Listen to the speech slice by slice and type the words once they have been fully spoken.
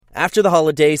After the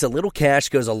holidays, a little cash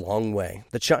goes a long way.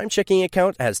 The Chime checking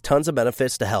account has tons of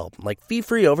benefits to help, like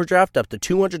fee-free overdraft up to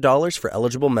 $200 for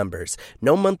eligible members,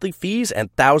 no monthly fees,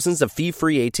 and thousands of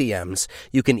fee-free ATMs.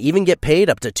 You can even get paid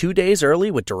up to 2 days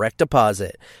early with direct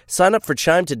deposit. Sign up for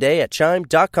Chime today at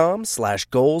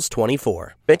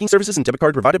chime.com/goals24. Banking services and debit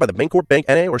card provided by the Bancorp Bank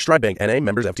N.A. or Stride Bank N.A.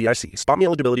 members FDIC. Spot me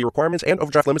eligibility requirements and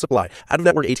overdraft limits apply.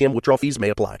 Out-of-network ATM withdrawal fees may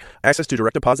apply. Access to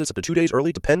direct deposits up to 2 days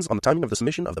early depends on the timing of the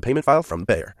submission of the payment file from the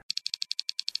payer.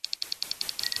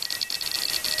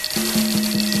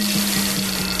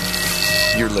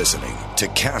 You're listening to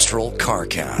Castrol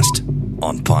CarCast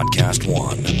on Podcast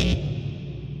One.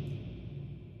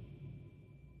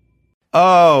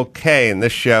 Okay, in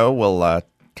this show, we'll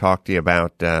talk to you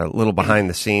about a little behind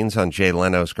the scenes on Jay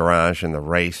Leno's garage and the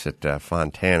race at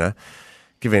Fontana.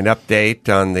 Give you an update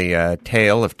on the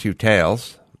Tale of Two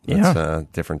Tails. That's a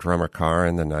different drummer car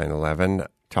in the 911.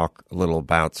 Talk a little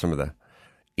about some of the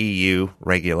EU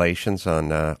regulations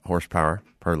on horsepower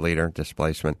per liter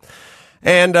displacement.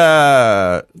 And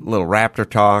a little Raptor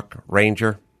talk,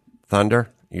 Ranger, Thunder,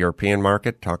 European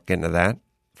market. Get into that.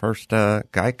 First,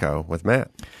 Geico with Matt.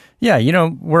 Yeah,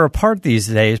 we're apart these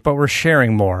days, but we're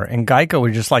sharing more. And Geico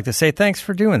would just like to say thanks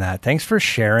for doing that. Thanks for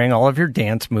sharing all of your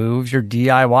dance moves, your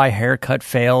DIY haircut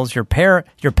fails, your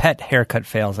pet haircut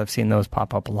fails. I've seen those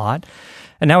pop up a lot.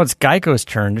 And now it's Geico's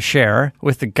turn to share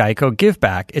with the Geico Give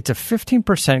Back. It's a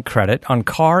 15% credit on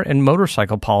car and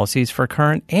motorcycle policies for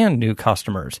current and new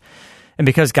customers. And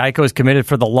because Geico is committed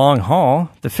for the long haul,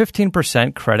 the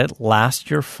 15% credit lasts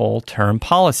your full term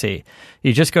policy.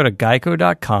 You just go to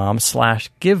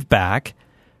geico.com/giveback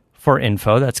for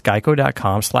info. That's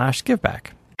geico.com/giveback.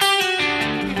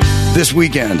 This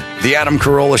weekend, the Adam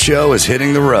Carolla Show is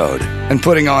hitting the road and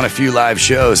putting on a few live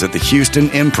shows at the Houston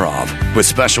Improv with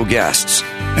special guests.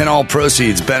 And all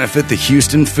proceeds benefit the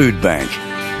Houston Food Bank.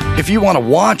 If you want to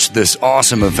watch this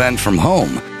awesome event from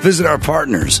home, visit our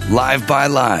partners, Live by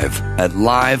Live, at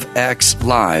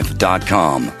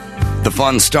livexlive.com. The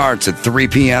fun starts at 3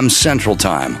 p.m. Central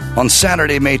Time on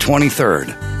Saturday, May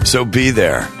 23rd. So be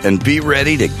there and be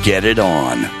ready to get it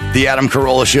on. The Adam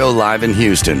Carolla Show live in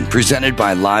Houston, presented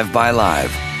by Live by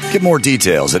Live. Get more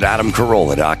details at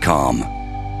adamcarolla.com.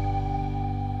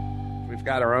 We've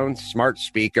got our own smart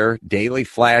speaker, daily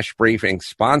flash briefing,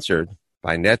 sponsored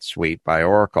by NetSuite by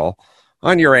Oracle,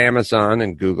 on your Amazon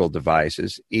and Google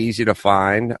devices. Easy to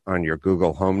find on your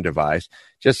Google Home device.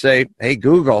 Just say, hey,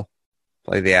 Google,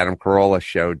 play the Adam Carolla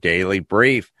Show Daily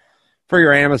Brief. For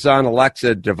your Amazon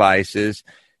Alexa devices,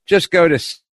 just go to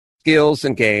Skills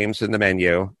and Games in the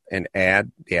menu and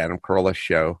add the Adam Carolla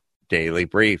Show Daily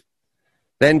Brief.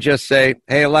 Then just say,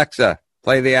 hey, Alexa,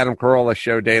 play the Adam Carolla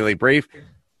Show Daily Brief.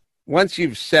 Once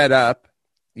you've set up,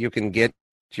 you can get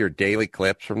your daily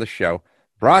clips from the show,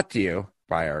 brought to you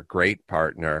by our great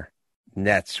partner,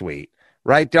 NetSuite.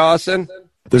 Right, Dawson?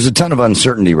 There's a ton of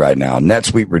uncertainty right now.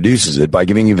 NetSuite reduces it by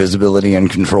giving you visibility and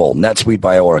control. NetSuite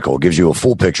by Oracle gives you a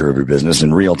full picture of your business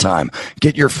in real time.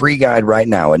 Get your free guide right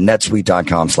now at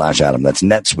netsuite.com/Adam. That's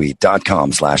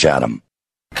netsuite.com/Adam.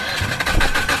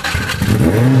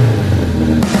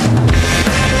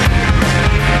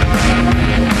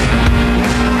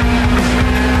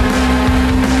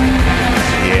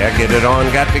 Get it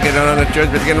on. Got to get on. It's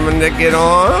just beginning to get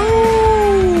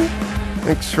on.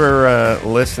 Thanks for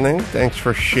listening. Thanks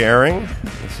for sharing.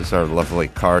 This is our lovely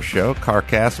car show,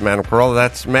 CarCast. Adam Carolla.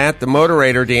 That's Matt, the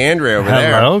moderator, DeAndre over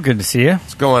there. Hello. Good to see you.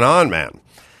 What's going on, man?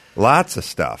 Lots of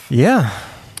stuff. Yeah.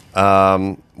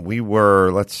 We were,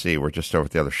 let's see, we're just over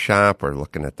at the other shop. We're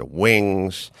looking at the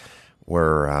wings.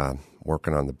 We're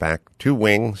working on the back. 2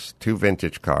 wings, 2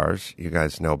 vintage cars. You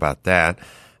guys know about that.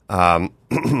 I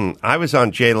was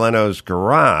on Jay Leno's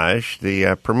Garage,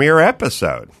 the premiere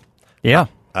episode. Yeah.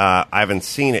 I haven't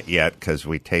seen it yet because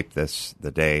we taped this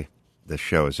the day the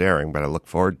show is airing, but I look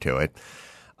forward to it.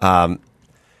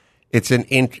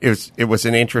 It was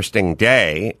an interesting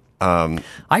day.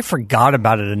 I forgot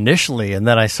about it initially, and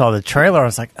then I saw the trailer. I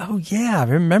was like, oh, yeah, I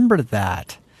remember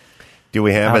that. Do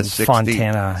we have a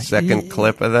 60-second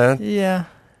clip of that? Yeah.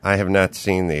 I have not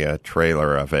seen the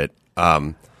trailer of it.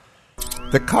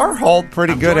 The car hauled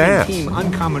pretty good ass. Team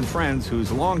Uncommon Friends,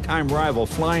 whose longtime rival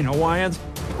Flying Hawaiians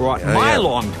brought my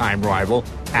longtime rival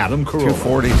Adam Carolla.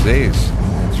 240Zs.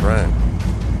 That's right.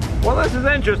 Well, this is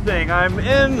interesting. I'm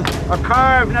in a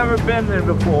car I've never been in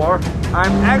before.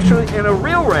 I'm actually in a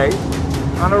real race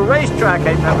on a racetrack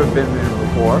I've never been in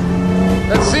before.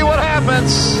 Let's see what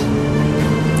happens.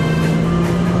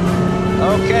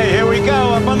 Okay, here we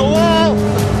go. Up on the wall.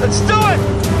 Let's do it.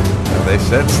 They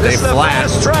said stay flat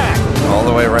track. all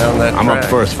the way around that I'm track. up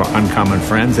first for Uncommon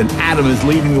Friends, and Adam is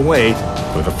leading the way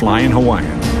with the Flying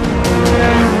Hawaiians.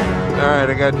 right,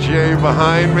 I got Jay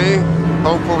behind me.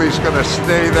 Hopefully he's going to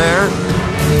stay there.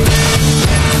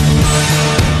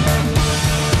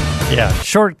 Yeah,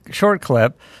 short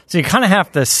clip. So you kind of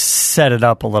have to set it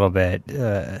up a little bit.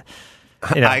 The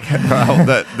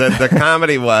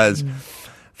comedy was,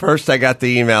 first I got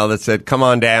the email that said, come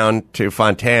on down to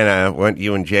Fontana, want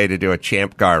you and Jay to do a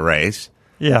champ car race.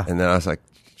 Yeah. And then I was like,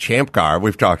 champ car?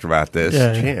 We've talked about this.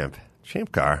 Yeah.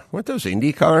 Champ car? Weren't those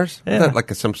Indy cars? Yeah. Isn't that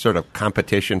like some sort of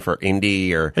competition for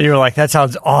Indy? Or And you were like, that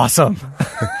sounds awesome.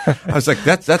 I was like,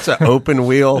 that's an open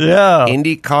wheel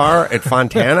Indy car at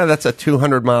Fontana? That's a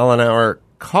 200-mile-an-hour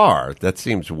car. That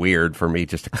seems weird for me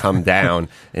just to come down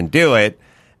and do it.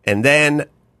 And then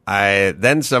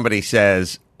somebody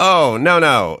says, oh,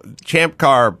 no, champ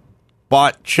car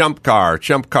bought chump car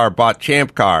bought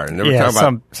champ car, and they were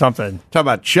talking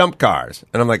about chump cars,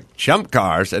 and I'm like, chump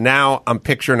cars, and now I'm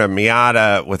picturing a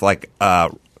Miata with like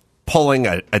pulling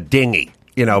a dinghy,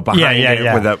 behind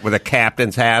it with a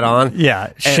captain's hat on,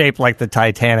 shaped like the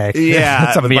Titanic,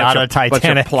 it's a Miata Titanic,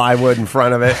 bunch of plywood in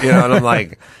front of it, and I'm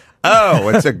like, oh,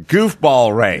 it's a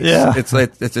goofball race,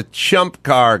 it's a chump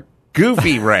car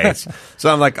goofy race,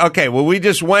 so I'm like, okay, well, we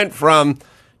just went from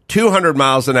 200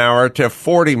 miles an hour to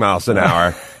 40 miles an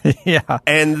hour. Yeah.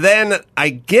 And then I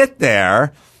get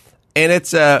there, and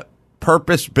it's a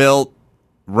purpose-built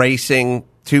racing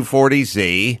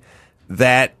 240Z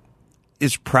that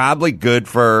is probably good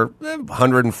for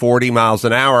 140 miles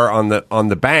an hour on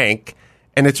the bank,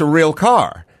 and it's a real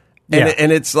car.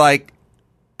 And it's like,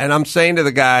 and I'm saying to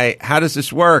the guy, how does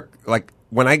this work? Like,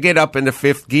 when I get up into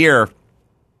fifth gear,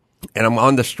 and I'm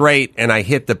on the straight, and I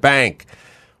hit the bank,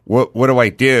 what do I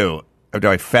do? Do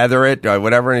I feather it? Do I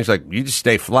whatever? And he's like, you just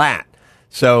stay flat.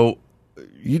 So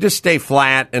you just stay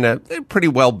flat in a pretty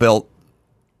well-built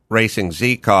racing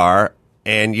Z car,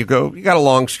 and you got a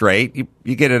long straight.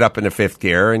 You get it up into fifth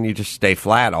gear, and you just stay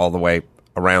flat all the way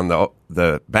around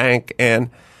the bank. And,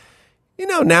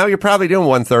 now you're probably doing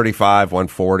 135,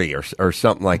 140 or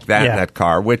something like that in that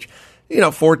car, which –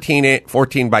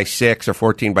 14 by 6 or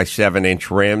 14 by 7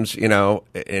 inch rims,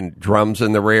 and drums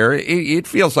in the rear. It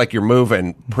feels like you're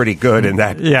moving pretty good in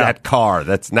that car.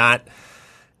 That's not,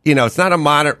 it's not a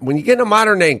modern. When you get in a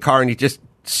modern day car and you just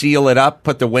seal it up,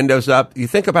 put the windows up, you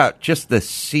think about just the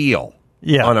seal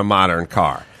on a modern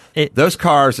car. Those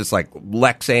cars, it's like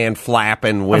Lexan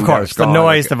flapping windows. Of course, the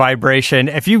noise, the vibration.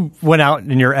 If you went out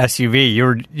in your SUV,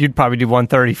 you'd probably do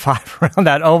 135 around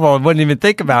that oval and wouldn't even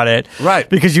think about it, right?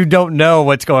 Because you don't know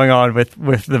what's going on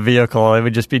with the vehicle. It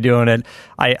would just be doing it.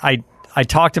 I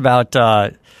talked about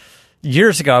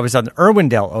years ago. I was on the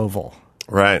Irwindale Oval.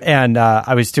 Right. And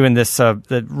I was doing this,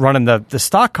 running the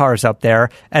stock cars up there.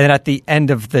 And then at the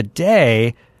end of the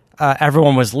day,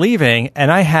 everyone was leaving,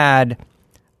 and I had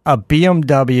a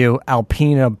BMW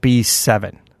Alpina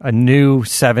B7, a new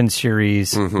 7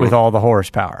 Series with all the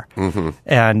horsepower. Mm-hmm.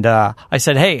 And I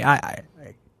said, hey,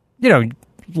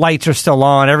 lights are still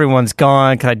on, everyone's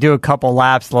gone. Can I do a couple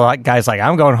laps? The guy's like,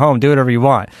 I'm going home, do whatever you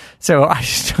want. So I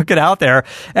just took it out there,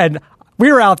 and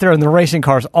we were out there in the racing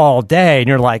cars all day, and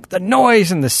you're like, the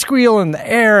noise and the squeal and the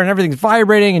air and everything's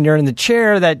vibrating, and you're in the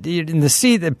chair in the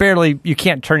seat that barely, you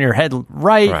can't turn your head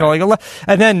right.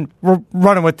 And then we're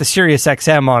running with the Sirius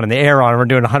XM on and the air on, and we're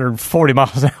doing 140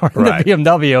 miles an hour in the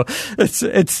BMW.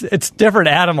 It's different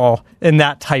animal in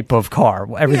that type of car.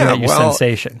 Everything that you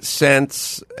sensation.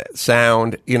 Sense,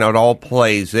 sound, it all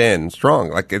plays in strong.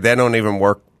 Like, they don't even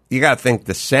work. You got to think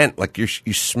the scent, like you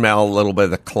smell a little bit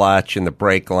of the clutch and the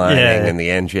brake lining and the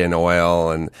engine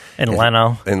oil and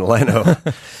Leno. And Leno.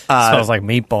 Smells like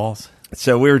meatballs.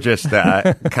 So we were just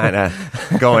kind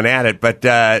of going at it, but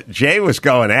Jay was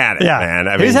going at it, man.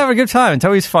 He was having a good time. It's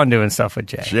always fun doing stuff with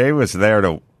Jay. Jay was there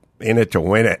in it to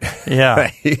win it.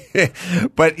 Yeah.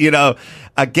 But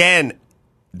again,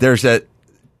 there's a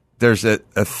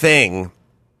thing,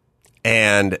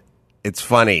 and it's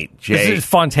funny, Jay. This is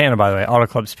Fontana, by the way, Auto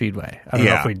Club Speedway. I don't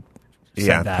know if we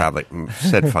said that. Probably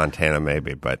said Fontana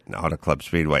maybe, but Auto Club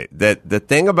Speedway. The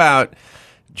thing about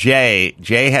Jay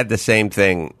had the same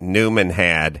thing Newman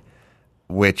had,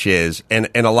 which is, and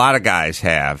a lot of guys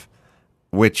have,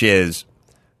 which is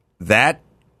that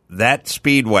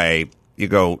speedway. You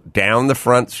go down the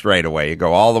front straightaway. You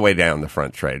go all the way down the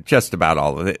front straight. Just about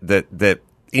all of it. The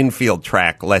infield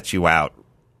track lets you out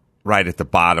right at the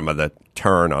bottom of the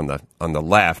turn on the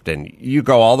left, and you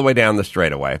go all the way down the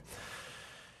straightaway.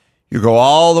 You go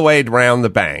all the way around the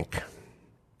bank.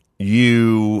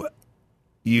 You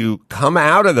come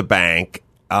out of the bank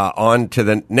onto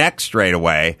the next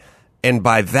straightaway, and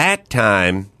by that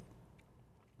time,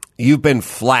 you've been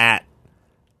flat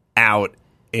out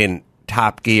in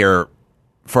top gear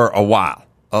for a while.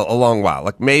 a long while.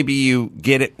 Like maybe you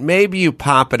get it, maybe you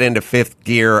pop it into fifth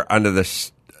gear under the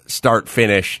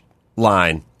start-finish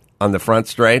line on the front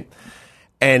straight,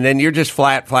 and then you're just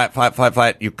flat.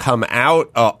 You come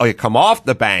out, or you come off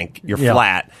the bank, you're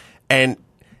flat. And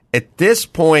at this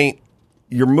point,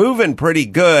 you're moving pretty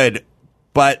good,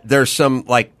 but there's some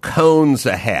like cones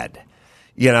ahead.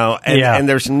 And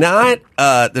there's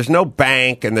no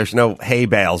bank and there's no hay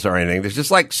bales or anything. There's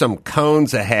just like some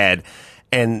cones ahead,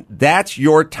 and that's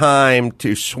your time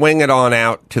to swing it on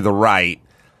out to the right,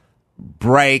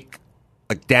 brake,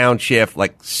 like downshift,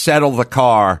 like settle the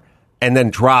car, and then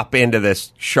drop into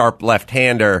this sharp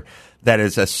left-hander that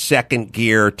is a second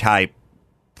gear type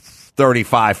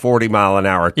 35, 40 mile an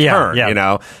hour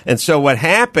turn, And so what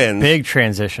happens... Big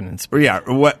transition in speed. Yeah,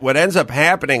 what ends up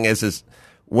happening is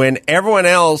when everyone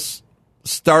else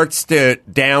starts to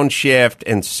downshift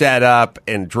and set up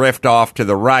and drift off to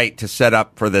the right to set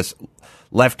up for this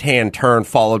left-hand turn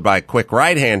followed by a quick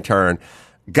right-hand turn,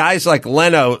 guys like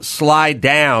Leno slide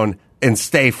down and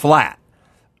stay flat.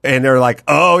 And they're like,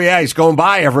 oh, yeah, he's going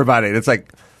by everybody. And it's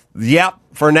like, yep,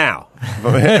 for now.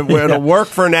 It'll work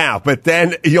for now. But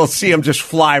then you'll see him just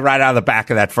fly right out of the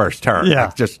back of that first turn. Yeah.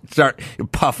 Like just start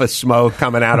puff of smoke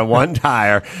coming out of one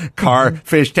tire, car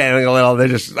fishtailing a little. They're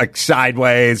just like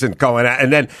sideways and going out.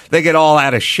 And then they get all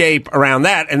out of shape around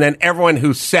that. And then everyone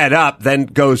who's set up then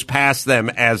goes past them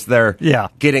as they're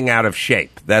getting out of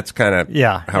shape. That's kind of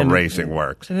how racing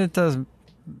works. And it does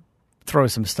throw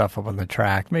some stuff up on the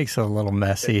track. Makes it a little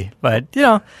messy. But,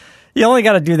 you only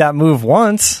got to do that move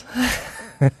once.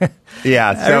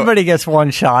 Yeah, so everybody gets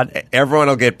one shot. Everyone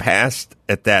will get past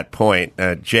at that point.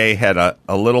 Jay had a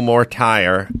little more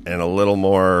tire and a little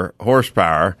more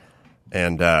horsepower,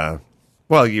 and no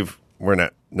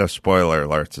spoiler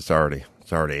alerts. It's already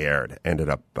aired. Ended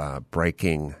up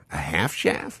breaking a half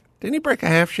shaft. Didn't he break a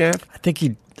half shaft? I think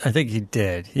he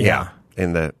did. Yeah,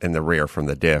 in the rear from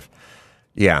the diff.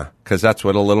 Yeah, because that's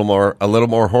what a little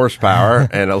more horsepower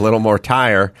and a little more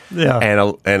tire and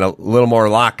a little more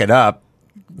lock it up.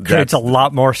 Creates a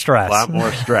lot more stress. A lot more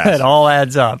stress. It all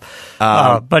adds up.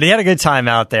 But he had a good time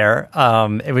out there.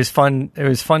 It was fun. It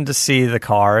was fun to see the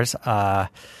cars.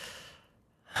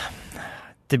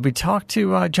 Did we talk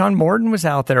to John Morton? Was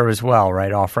out there as well,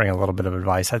 right? Offering a little bit of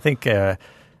advice. I think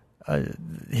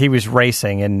he was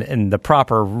racing in the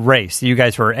proper race. You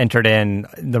guys were entered in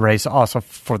the race also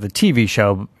for the TV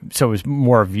show, so it was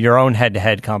more of your own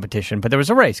head-to-head competition. But there was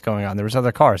a race going on. There was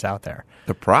other cars out there.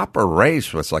 The proper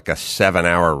race was like a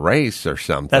 7-hour race or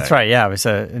something. That's right. Yeah, it was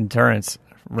an endurance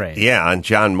race. Yeah, and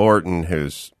John Morton,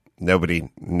 nobody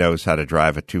knows how to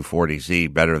drive a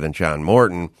 240Z better than John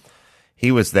Morton.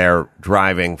 He was there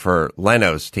driving for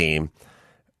Leno's team,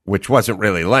 which wasn't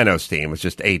really Leno's team. It was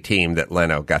just a team that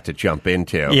Leno got to jump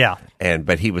into. Yeah.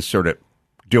 But he was sort of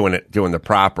doing the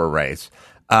proper race.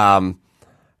 My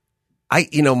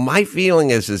feeling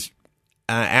is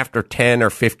after 10 or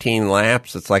 15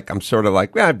 laps, it's like, I'm sort of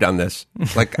like, I've done this.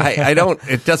 Like, I don't,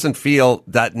 it doesn't feel,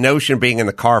 that notion of being in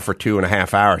the car for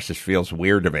 2.5 hours just feels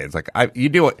weird to me. It's like, you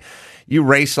do it, you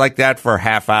race like that for a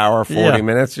half hour, 40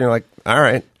 minutes, and you're like, all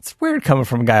right. It's weird coming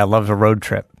from a guy who loves a road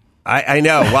trip. I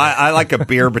know. Well, I like a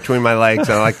beer between my legs,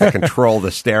 and I like to control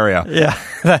the stereo. Yeah,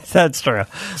 that's true.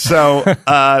 So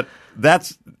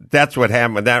that's what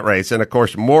happened with that race. And, of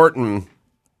course, Morton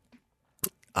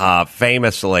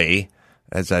famously,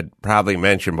 as I'd probably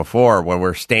mentioned before, when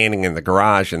we're standing in the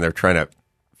garage and they're trying to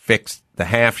fix the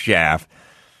half shaft,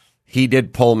 he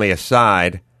did pull me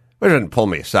aside. Well, he didn't pull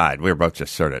me aside. We were both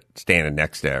just sort of standing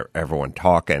next to everyone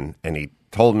talking, and he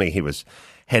told me he was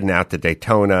heading out to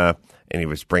Daytona, and he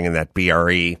was bringing that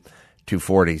BRE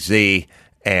 240Z,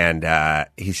 and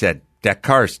he said, that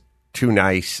car's too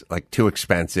nice, like too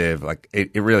expensive, like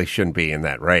it really shouldn't be in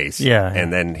that race. Yeah.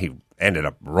 And then he ended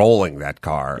up rolling that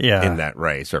car in that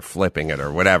race or flipping it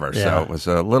or whatever. Yeah. So it was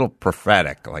a little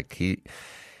prophetic. Like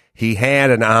he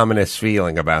had an ominous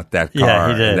feeling about that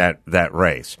car and that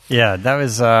race. Yeah, that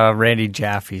was Randy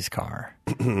Jaffe's car.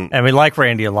 And we like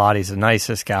Randy a lot. He's the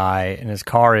nicest guy, and his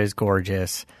car is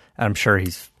gorgeous. I'm sure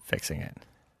he's fixing it.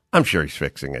 I'm sure he's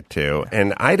fixing it too.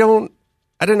 And I don't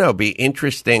know, it'd be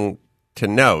interesting to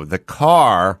know. The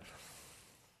car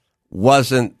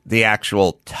wasn't the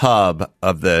actual tub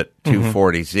of the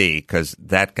 240Z because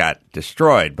that got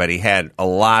destroyed, but he had a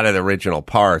lot of the original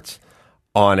parts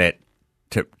on it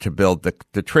to build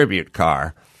the tribute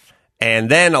car. And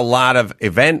then a lot of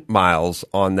event miles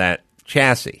on that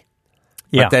chassis.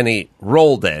 Yeah. But then he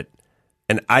rolled it.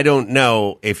 And I don't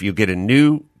know if you get a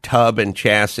new tub and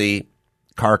chassis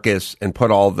carcass and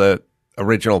put all the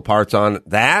original parts on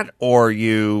that, or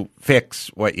you fix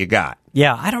what you got.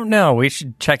 Yeah, I don't know. We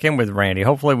should check in with Randy.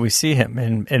 Hopefully we see him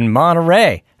in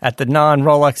Monterey at the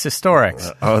non-Rolex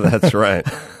Historics. Oh, that's right.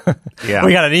 Yeah.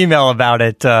 We got an email about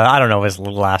it, I don't know, it was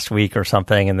last week or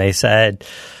something, and they said,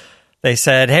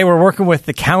 hey, we're working with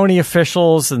the county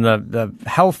officials and the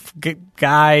health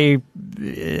guy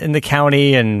in the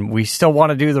county, and we still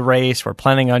want to do the race. We're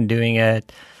planning on doing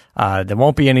it. There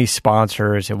won't be any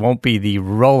sponsors. It won't be the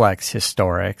Rolex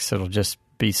Historics. It'll just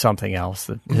be something else,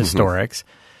 the Historics.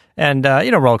 And,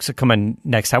 Rolex will come in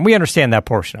next time. We understand that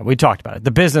portion of it. We talked about it.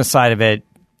 The business side of it,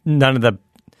 none of the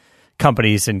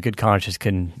companies in good conscience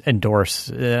can endorse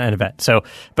an event. So,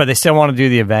 but they still want to do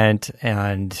the event,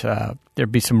 and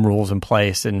there'd be some rules in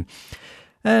place. And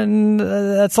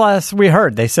that's last we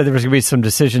heard. They said there was going to be some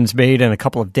decisions made in a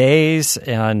couple of days,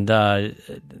 and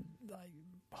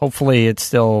hopefully it's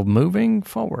still moving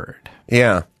forward.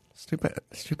 Yeah. It's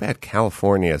too bad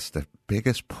California is the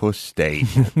biggest puss state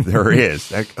there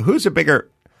is. Like, who's a bigger...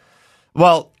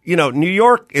 Well, New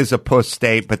York is a puss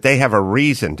state, but they have a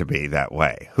reason to be that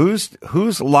way.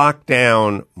 Who's locked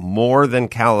down more than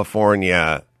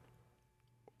California?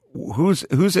 Who's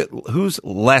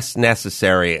less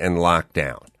necessary and locked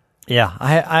down?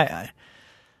 Yeah,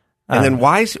 and then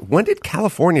when did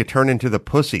California turn into the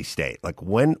pussy state? Like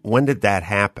when did that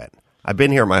happen? I've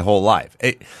been here my whole life.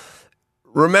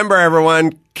 Remember,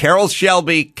 everyone, Carroll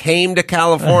Shelby came to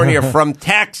California from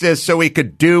Texas so he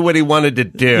could do what he wanted to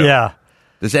do. Yeah.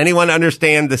 Does anyone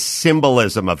understand the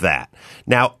symbolism of that?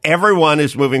 Now, everyone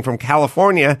is moving from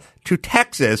California to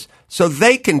Texas so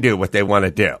they can do what they want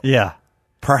to do. Yeah.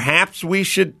 Perhaps we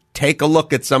should take a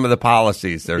look at some of the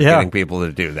policies that are getting people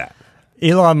to do that.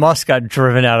 Elon Musk got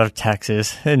driven out of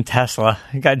Texas in Tesla.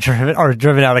 He got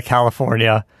driven out of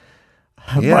California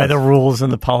by the rules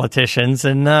and the politicians.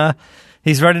 And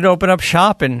he's ready to open up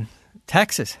shop in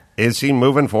Texas. Is he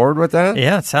moving forward with that?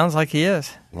 Yeah, it sounds like he is.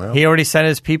 Well, he already sent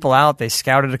his people out. They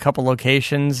scouted a couple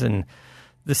locations, and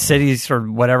the cities or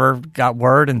whatever got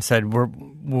word and said,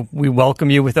 we welcome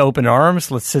you with open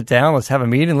arms. Let's sit down. Let's have a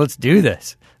meeting. Let's do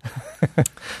this.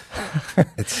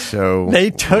 It's so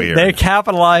weird. They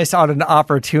capitalized on an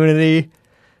opportunity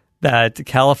that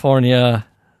California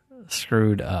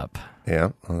screwed up.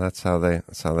 Yeah, well, that's how they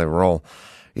roll.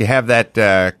 You have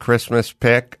that Christmas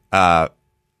pic.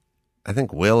 I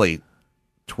think Willie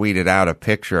tweeted out a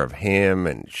picture of him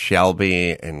and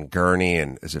Shelby and Gurney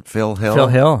and is it Phil Hill? Phil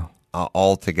Hill.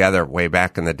 All together way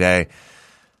back in the day.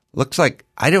 Looks like,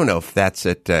 I don't know if that's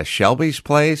at Shelby's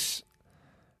place.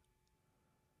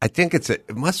 I think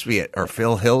it must be at or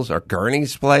Phil Hill's or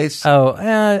Gurney's place. Oh,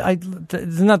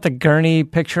 isn't that the Gurney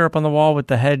picture up on the wall with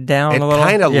the head down a little? It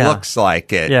kind of looks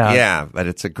like it. Yeah, but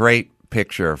it's a great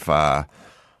picture of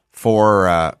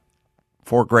four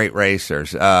great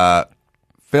racers.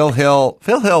 Phil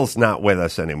Hill's not with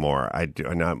us anymore. I do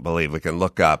not believe. We can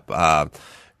look up.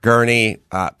 Gurney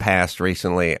passed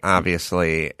recently,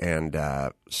 obviously, and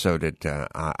so did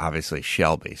obviously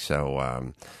Shelby.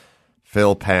 So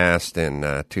Phil passed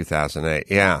in 2008.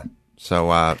 Yeah. So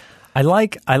I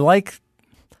like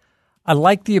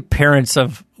the appearance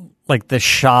of like the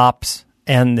shops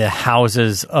and the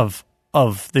houses of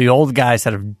the old guys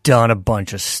that have done a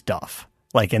bunch of stuff.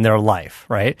 Like in their life,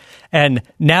 right? And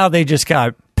now they just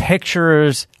got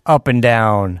pictures up and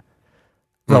down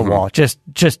the wall, just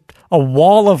a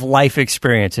wall of life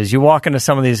experiences. You walk into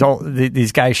some of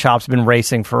these guys' shops, been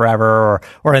racing forever,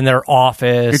 or in their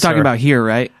office. You're talking about here,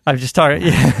 right? I'm just talking,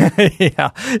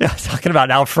 yeah, I'm talking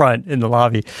about out front in the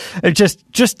lobby. It's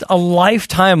just a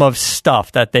lifetime of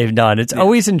stuff that they've done. It's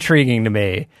always intriguing to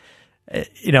me.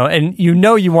 And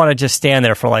you want to just stand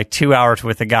there for like 2 hours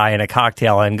with a guy in a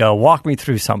cocktail and go, walk me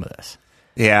through some of this.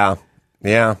 Yeah.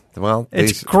 Well,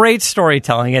 it's great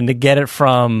storytelling, and to get it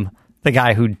from the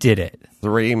guy who did it.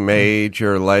 3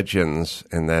 major legends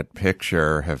in that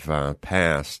picture have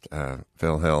passed: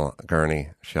 Phil Hill,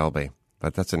 Gurney, Shelby.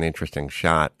 But that's an interesting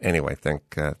shot. Anyway,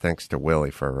 thanks to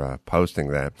Willie for posting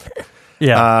that.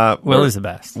 Yeah, Willie's the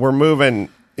best. We're moving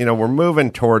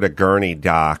toward a Gurney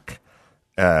doc.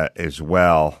 As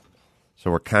well,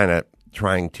 so we're kind of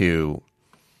trying to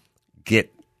get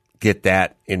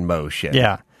that in motion.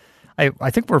 Yeah,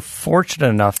 I think we're fortunate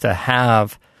enough to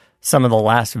have some of the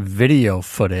last video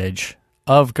footage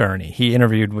of Gurney. He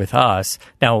interviewed with us.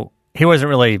 Now, he wasn't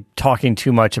really talking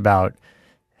too much about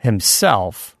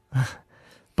himself,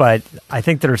 but I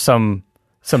think there's some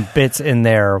bits in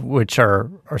there which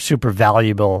are super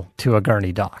valuable to a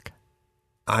Gurney doc.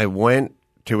 I went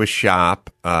to a shop.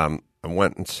 I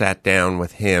went and sat down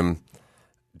with him,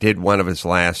 did one of his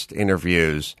last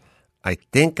interviews. I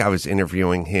think I was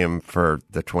interviewing him for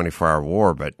the 24-Hour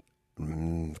War, but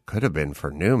could have been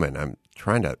for Newman. I'm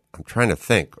trying to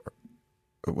think.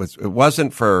 It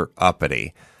wasn't for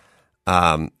uppity.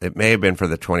 It may have been for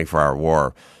the 24-hour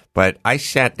war, but I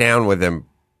sat down with him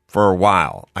for a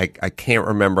while. I can't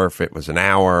remember if it was an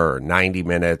hour or 90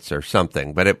 minutes or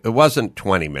something, but it wasn't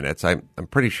 20 minutes. I'm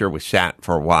pretty sure we sat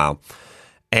for a while.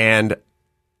 And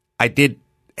I did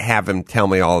have him tell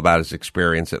me all about his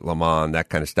experience at Le Mans, that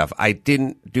kind of stuff. I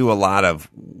didn't do a lot of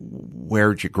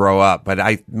where'd you grow up, but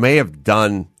I may have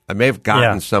gotten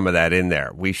some of that in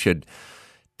there. We should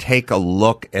take a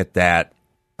look at that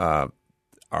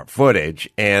our footage,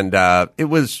 and it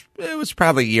was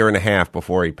probably a year and a half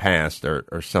before he passed,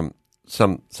 or some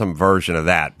version of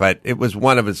that. But it was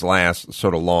one of his last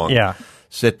sort of long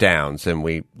sit downs,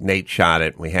 and Nate shot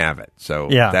it, and we have it. So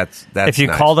that's if you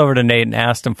nice. Called over to Nate and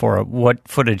asked him for it, what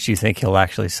footage do you think he'll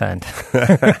actually send?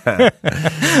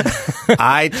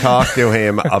 I talked to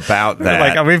him about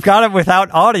that. Like, we've got it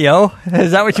without audio.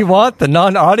 Is that what you want? The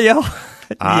non-audio?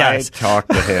 I talked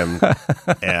to him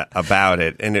about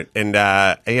it, and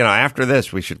after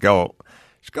this, we should go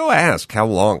ask how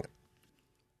long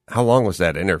was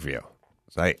that interview?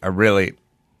 So I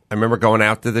remember going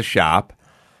out to the shop.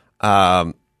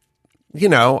 I'm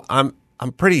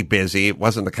pretty busy. It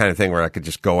wasn't the kind of thing where I could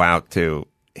just go out to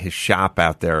his shop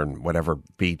out there in whatever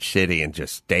beach city and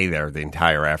just stay there the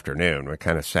entire afternoon. We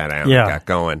kind of sat down and got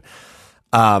going.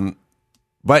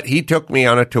 But he took me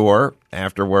on a tour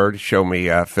afterward, showed me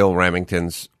Phil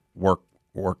Remington's work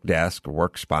desk,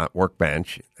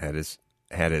 workbench. Had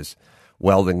his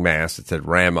welding mask that said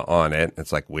Ram on it.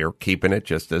 It's like, we're keeping it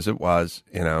just as it was,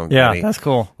 Yeah, that's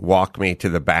cool. Walked me to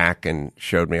the back and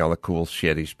showed me all the cool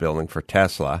shit he's building for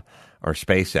Tesla or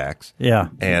SpaceX. Yeah,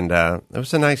 and it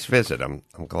was a nice visit. I'm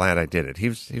glad I did it.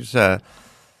 He's a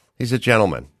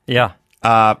gentleman. Yeah.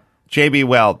 JB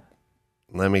Weld.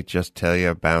 Let me just tell you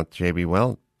about JB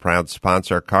Weld. Proud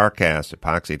sponsor of CarCast,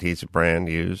 epoxy adhesive brand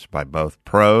used by both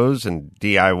pros and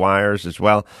DIYers as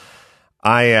well.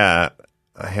 I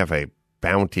have a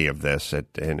bounty of this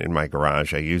in my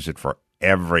garage. I use it for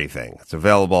everything. It's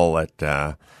available at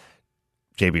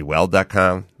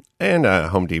jbweld.com and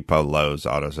Home Depot, Lowe's,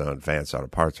 AutoZone, Advanced Auto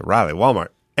Parts, O'Reilly, Walmart,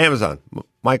 Amazon,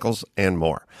 Michaels, and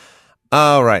more.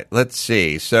 All right, let's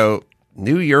see. So,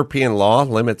 new European law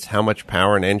limits how much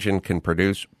power an engine can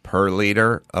produce per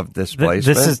liter of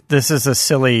displacement. This is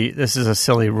a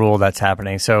silly rule that's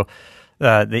happening. So,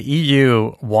 the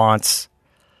EU wants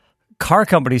car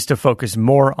companies to focus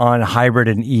more on hybrid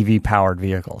and EV powered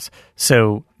vehicles.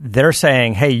 So they're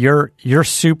saying, hey, your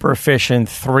super efficient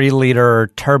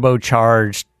 3-liter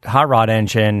turbocharged hot rod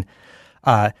engine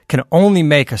can only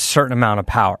make a certain amount of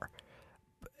power.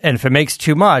 And if it makes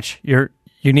too much, you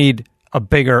need a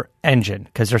bigger engine,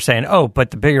 because they're saying, oh, but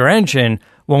the bigger engine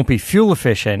won't be fuel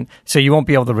efficient, so you won't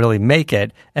be able to really make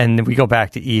it. And then we go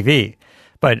back to EV.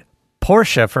 But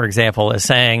Porsche, for example, is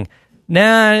saying,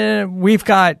 nah, we've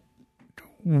got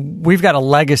a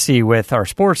legacy with our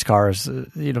sports cars, the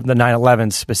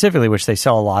 911s specifically, which they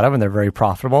sell a lot of, and they're very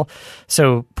profitable.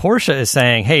 So Porsche is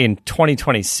saying, hey, in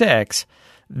 2026,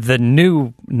 the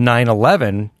new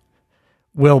 911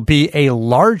 will be a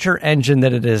larger engine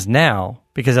than it is now,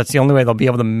 because that's the only way they'll be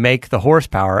able to make the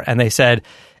horsepower. And they said,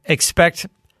 expect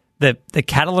the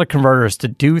catalytic converters to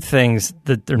do things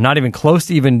that they're not even close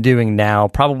to even doing now,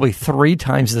 probably 3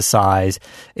 times the size.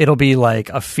 It'll be like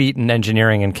a feat in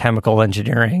engineering and chemical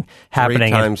engineering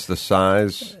happening. 3 times the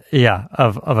size? Yeah,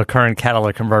 of a current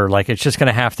catalytic converter. Like, it's just going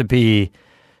to have to be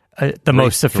the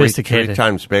most sophisticated. 3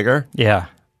 times bigger? Yeah.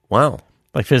 Wow.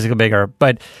 Like physically bigger.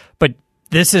 But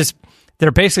this is,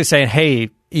 they're basically saying,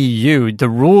 hey, EU, the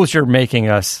rules you're making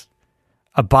us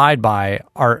abide by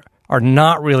are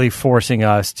not really forcing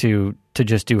us to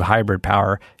just do hybrid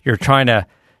power.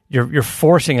 You're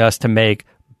forcing us to make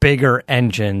bigger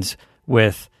engines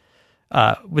with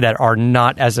that are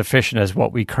not as efficient as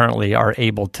what we currently are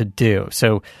able to do.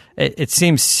 So it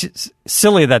seems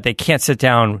silly that they can't sit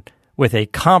down with a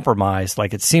compromise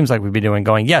like it seems like we've been doing,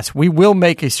 going, yes, we will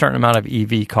make a certain amount of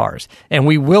EV cars, and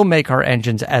we will make our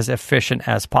engines as efficient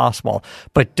as possible,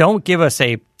 but don't give us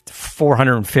a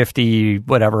 450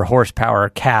 whatever horsepower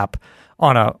cap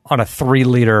on a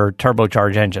 3-liter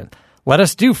turbocharged engine. Let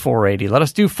us do 480. Let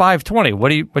us do 520.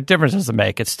 What difference does it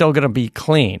make? It's still going to be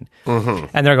clean. Mm-hmm.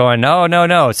 And they're going,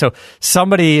 no. So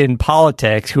somebody in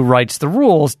politics who writes the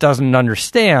rules doesn't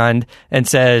understand and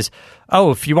says,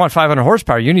 oh, if you want 500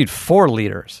 horsepower, you need 4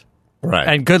 liters. Right.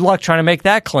 And good luck trying to make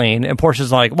that clean. And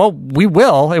Porsche's like, well, we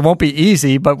will. It won't be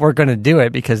easy, but we're going to do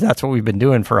it because that's what we've been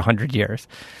doing for 100 years.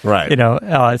 Right.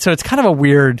 So it's kind of a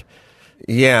weird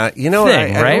thing,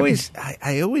 right?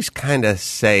 I always kind of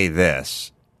say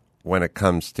this when it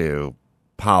comes to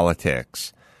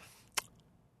politics.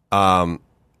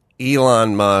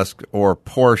 Elon Musk or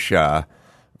Porsche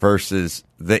versus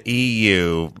the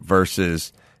EU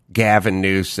versus Gavin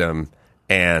Newsom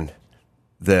and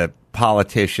the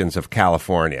politicians of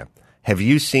California. Have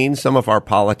you seen some of our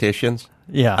politicians?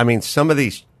 Yeah. I mean, some of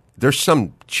these, there's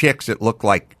some chicks that look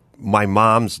like my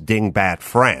mom's dingbat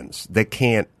friends. They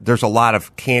can't, there's a lot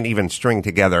of can't even string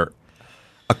together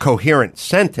a coherent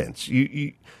sentence.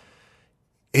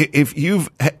 If you've,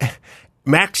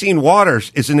 Maxine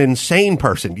Waters is an insane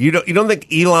person. You don't think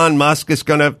Elon Musk is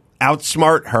going to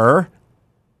outsmart her?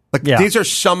 Like, these are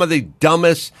some of the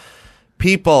dumbest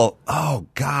people. Oh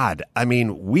God. I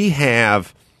mean, we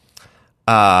have,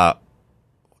 God,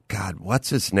 what's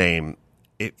his name?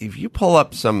 If you pull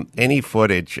up any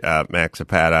footage, Max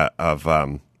Zapata,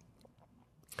 of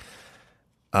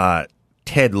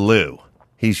Ted Lieu,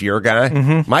 he's your guy.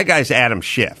 Mm-hmm. My guy's Adam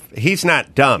Schiff. He's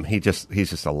not dumb. He's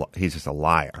just a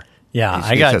liar.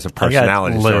 Yeah, he has a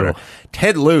personality disorder.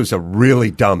 Ted Lieu's a really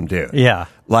dumb dude. Yeah,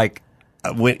 like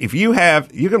if you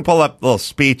can pull up little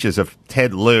speeches of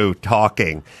Ted Lieu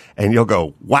talking, and you'll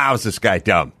go, "Wow, is this guy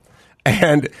dumb?"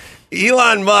 And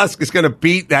Elon Musk is going to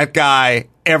beat that guy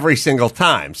every single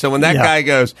time. So when that guy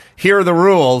goes, "Here are the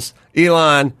rules,"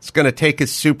 Elon is going to take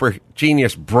his super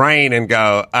genius brain and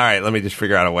go, "All right, let me just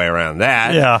figure out a way around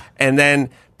that." Yeah. And then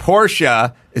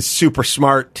Porsche is super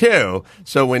smart too.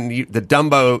 So when the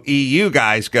Dumbo EU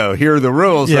guys go, "Here are the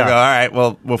rules," they'll go, "All right,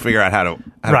 well, we'll figure out how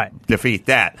to defeat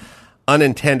that."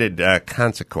 Unintended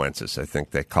consequences, I think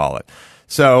they call it.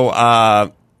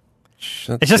 So,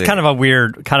 it's just kind of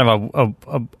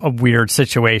a weird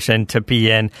situation to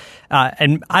be in,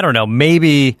 and I don't know.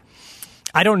 Maybe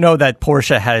I don't know that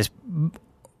Porsche has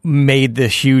made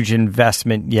this huge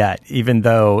investment yet, even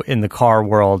though in the car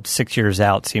world 6 years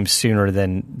out seems sooner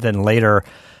than later.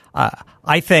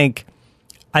 I think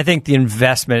the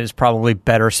investment is probably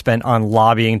better spent on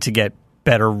lobbying to get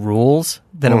better rules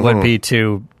than it would be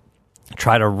to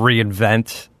try to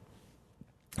reinvent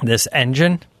this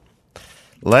engine.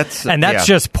 And that's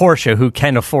just Porsche, who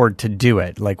can afford to do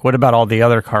it. Like, what about all the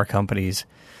other car companies,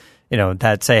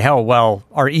 that say, "Hell, well,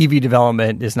 our EV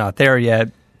development is not there yet.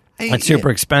 It's super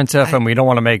expensive, and we don't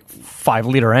want to make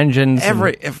 5-liter engines."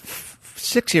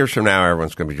 6 years from now,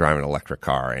 everyone's going to be driving an electric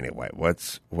car anyway.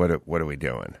 What are we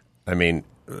doing? I mean,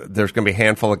 there's going to be a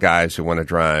handful of guys who want to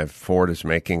drive. Ford is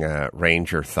making a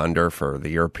Ranger Thunder for the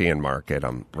European market.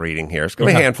 I'm reading here. It's going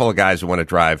to be a handful of guys who want to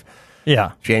drive.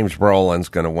 Yeah, James Brolin's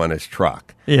going to want his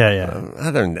truck. Yeah.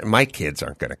 Other than my kids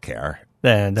aren't going to care.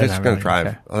 They're just going to drive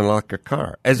an electric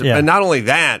car. And not only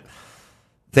that,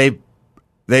 they've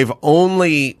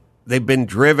been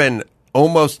driven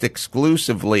almost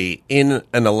exclusively in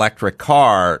an electric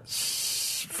car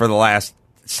for the last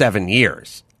 7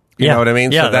 years. You know what I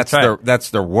mean? Yeah, so that's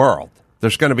their world.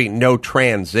 There's going to be no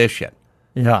transition.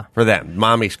 Yeah, for them.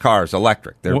 Mommy's car is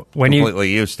electric. They're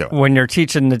completely used to it. When you're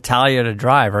teaching Natalia to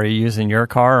drive, are you using your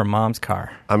car or Mom's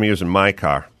car? I'm using my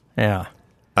car. Yeah.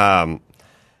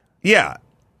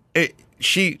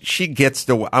 She gets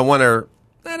the. I want her.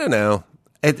 I don't know.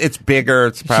 It's bigger.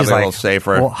 It's probably a little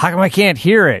safer. Well, how come I can't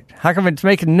hear it? How come it's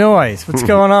making noise? What's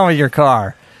going on with your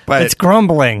car? But it's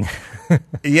grumbling.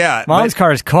 Yeah. Mom's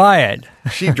car is quiet.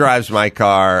 She drives my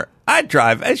car. I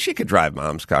drive. And she could drive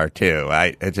Mom's car too.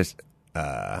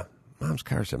 Mom's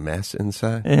car's a mess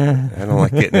inside. Yeah. I don't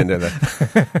like getting into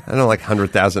I don't like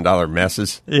 $100,000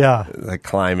 messes. Yeah. Like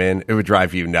climb in. It would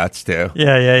drive you nuts too.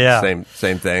 Yeah.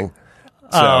 Same thing.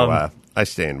 So I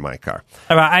stay in my car.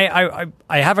 I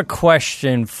have a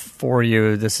question for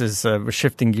you. This is we're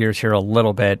shifting gears here a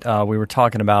little bit. We were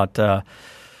talking about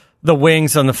the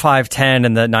wings on the 510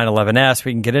 and the 911S.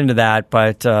 We can get into that,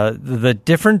 but the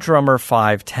Different Drummer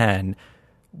 510.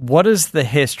 What is the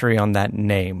history on that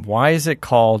name? Why is it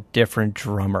called Different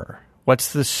Drummer?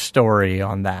 What's the story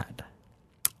on that?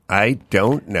 I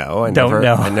don't know. I know.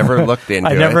 never looked into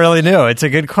it. I never really knew. It's a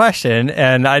good question,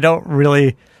 and I don't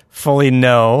really fully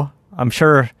know. I'm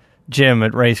sure Jim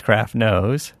at Racecraft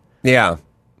knows. Yeah.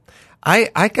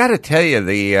 I got to tell you,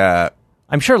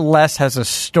 I'm sure Les has a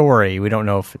story. We don't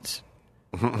know if it's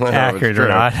accurate or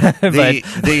not.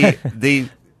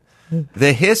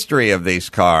 The history of these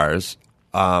cars,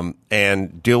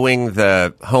 and doing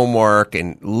the homework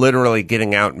and literally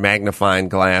getting out magnifying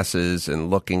glasses and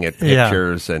looking at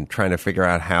pictures and trying to figure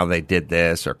out how they did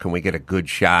this, or can we get a good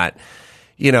shot?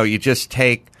 You just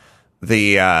take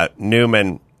the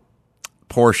Newman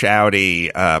Porsche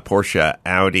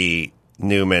Audi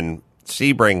Newman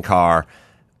Sebring car.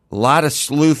 A lot of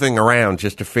sleuthing around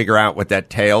just to figure out what that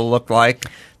tail looked like.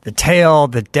 The tail,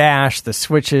 the dash, the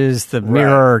switches, the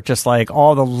mirror, just like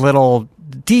all the little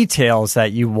details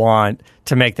that you want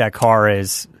to make that car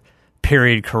as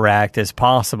period correct as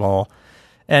possible.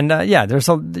 And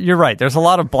you're right. There's a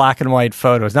lot of black and white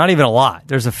photos. Not even a lot.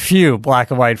 There's a few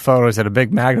black and white photos at a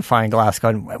big magnifying glass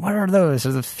going, what are those?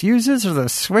 Are the fuses or the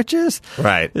switches?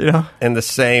 Right. You know? And the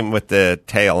same with the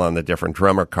tail on the different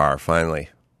drummer car,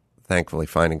 thankfully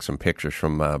finding some pictures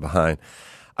from behind.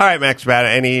 All right, Max Bada,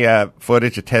 any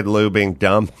footage of Ted Lieu being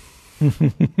dumb?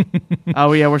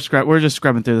 Oh, yeah, we're just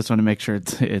scrubbing through this one to make sure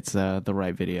it's the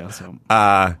right video. So.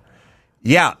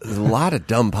 Yeah, there's a lot of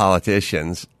dumb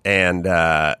politicians, and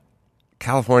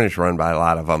California's run by a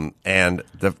lot of them. And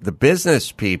the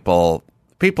business people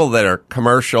that are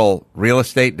commercial real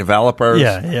estate developers,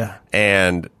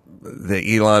 and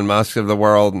the Elon Musk of the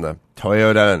world, and the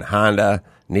Toyota and Honda,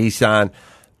 Nissan,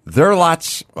 they're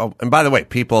lots. Oh, and by the way,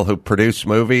 people who produce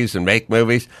movies and make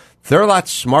movies, they're a lot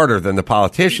smarter than the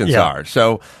politicians are.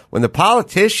 So when the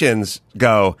politicians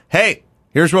go, "Hey,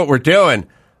 here's what we're doing,"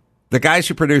 the guys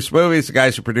who produce movies, the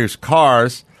guys who produce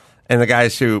cars, and the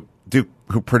guys who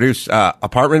produce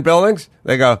apartment buildings,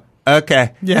 they go,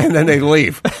 "Okay," and then they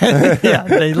leave.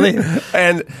 They leave.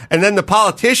 And then the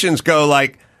politicians go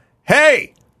like,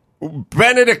 "Hey,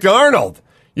 Benedict Arnold,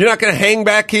 you're not going to hang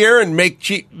back here and make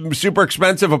cheap, super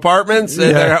expensive apartments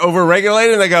and they're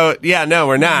overregulated?" And they go, "Yeah, no,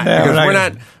 we're not,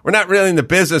 because we're not really in the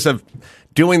business of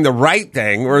doing the right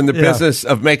thing. We're in the business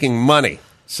of making money.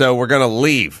 So we're going to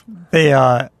leave."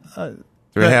 Do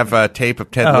we have a tape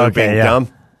of Ted Lieu being dumb?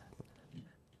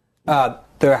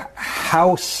 The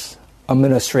House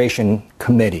Administration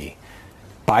Committee,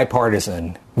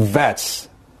 bipartisan, vets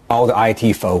all the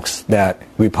IT folks that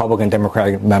Republican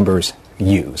Democratic members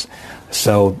use.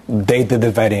 So they did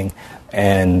the vetting,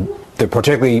 and the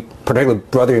particular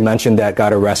brother you mentioned that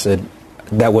got arrested,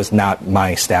 that was not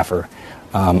my staffer.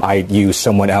 I used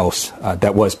someone else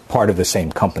that was part of the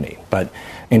same company. But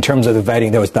in terms of the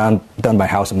vetting, that was done by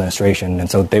House Administration,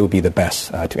 and so they would be the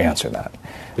best to answer that.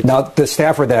 Now, the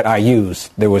staffer that I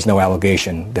used, there was no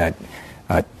allegation that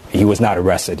he was not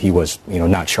arrested. He was,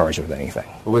 not charged with anything.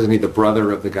 Wasn't he the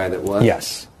brother of the guy that was?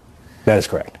 Yes, that is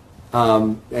correct.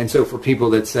 And so for people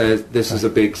that says this is a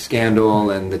big scandal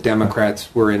and the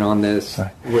Democrats were in on this,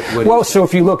 so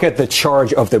if you look at the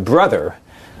charge of the brother,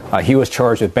 he was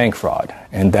charged with bank fraud,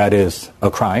 and that is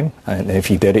a crime. And if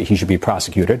he did it, he should be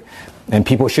prosecuted. And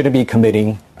people shouldn't be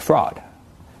committing fraud.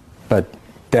 But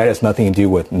that has nothing to do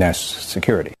with national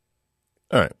security.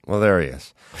 All right. Well, there he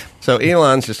is. So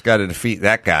Elon's just got to defeat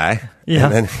that guy,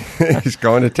 and then he's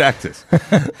going to Texas.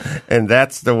 And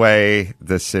that's the way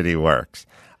the city works.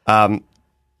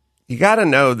 You got to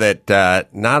know that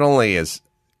not only is,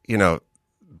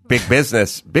 big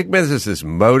business is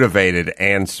motivated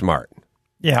and smart.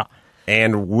 Yeah.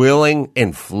 And willing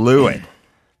and fluid.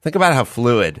 Think about how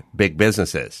fluid big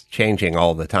business is, changing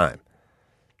all the time.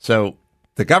 So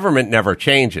the government never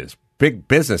changes. Big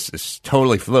business is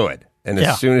totally fluid. And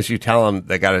as soon as you tell them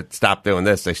they got to stop doing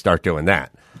this, they start doing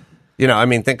that.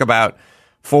 Think about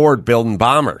Ford building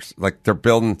bombers. Like they're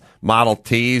building Model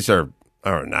Ts or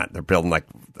not. They're building like,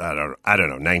 I don't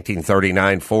know,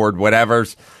 1939 Ford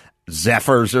whatevers,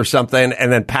 Zephyrs or something.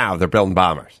 And then pow, they're building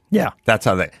bombers. Yeah. That's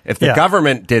how if the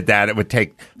government did that, it would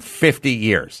take 50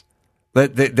 years.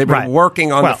 They've been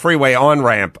working on the freeway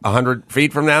on-ramp 100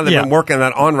 feet from now. They've been working on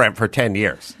that on-ramp for 10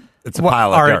 years. It's a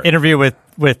pile of dirt. Our interview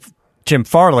with Jim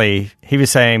Farley, he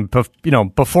was saying,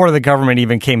 before the government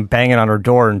even came banging on our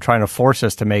door and trying to force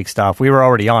us to make stuff, we were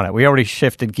already on it. We already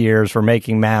shifted gears. We're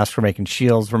making masks. We're making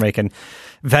shields. We're making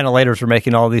ventilators. We're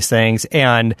making all these things.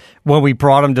 And when we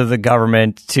brought them to the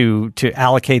government to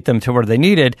allocate them to where they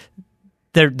needed,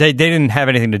 they didn't have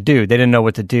anything to do. They didn't know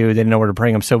what to do. They didn't know where to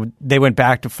bring them. So they went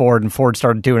back to Ford, and Ford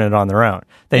started doing it on their own.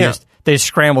 They just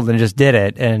scrambled and just did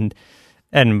it, and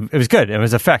it was good. It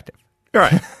was effective.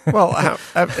 Right. Well,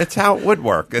 it's how it would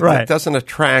work. It doesn't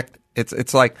attract.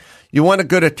 It's like you want a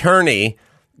good attorney,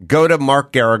 go to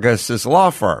Mark Garagos'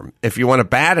 law firm. If you want a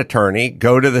bad attorney,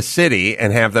 go to the city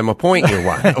and have them appoint you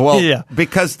one. Well,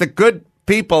 because the good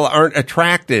people aren't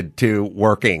attracted to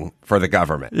working for the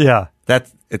government. Yeah.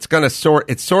 It's going to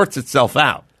sorts itself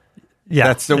out. Yeah.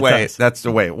 That's the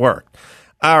way it worked.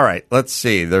 All right. Let's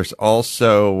see. There's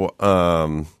also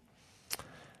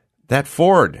that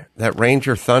Ford, that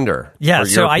Ranger Thunder for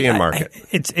European market.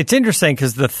 It's interesting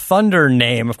because the Thunder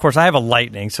name, of course, I have a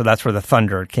Lightning, so that's where the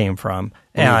Thunder came from.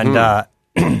 And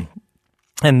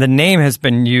and the name has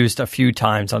been used a few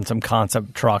times on some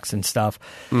concept trucks and stuff.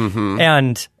 Mm-hmm.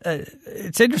 And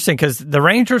it's interesting because the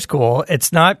Ranger's cool.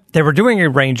 It's not – they were doing a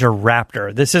Ranger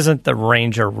Raptor. This isn't the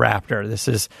Ranger Raptor. This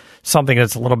is something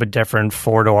that's a little bit different,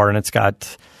 four-door, and it's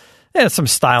got some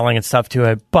styling and stuff to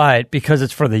it. But because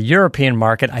it's for the European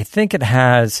market, I think it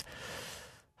has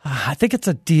I think it's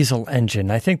a diesel engine.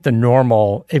 I think the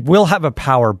normal, it will have a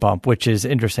power bump, which is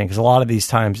interesting because a lot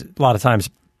of times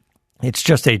it's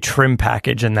just a trim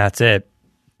package and that's it.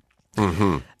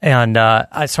 Mm-hmm. And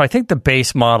so I think the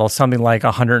base model is something like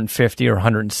 150 or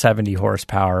 170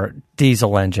 horsepower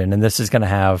diesel engine, and this is going to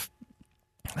have,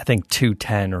 I think,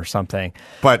 210 or something.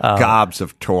 But gobs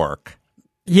of torque.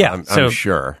 Yeah, I'm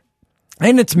sure.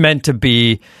 And it's meant to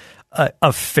be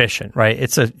efficient, right?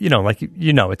 It's a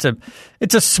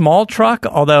it's a small truck,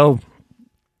 although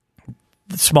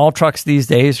small trucks these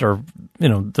days are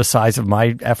the size of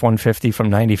my F-150 from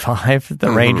 '95.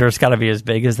 The Ranger's got to be as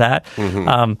big as that.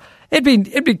 Mm-hmm.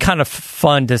 It'd be kind of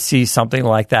fun to see something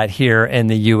like that here in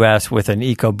the U.S. with an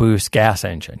EcoBoost gas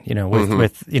engine.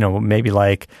 With maybe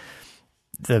like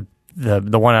the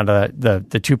one out of the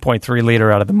 2.3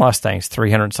 liter out of the Mustangs,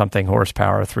 300 something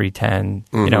horsepower, 310.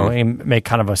 Mm-hmm. Make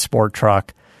kind of a sport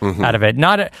truck out of it.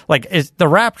 Not like the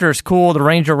Raptor's cool, the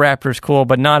Ranger Raptor's cool,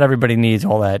 but not everybody needs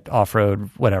all that off road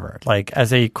whatever. Like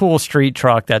as a cool street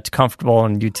truck that's comfortable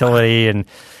and utility and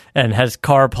has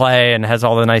CarPlay and has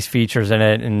all the nice features in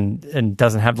it and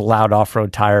doesn't have the loud off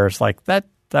road tires, like that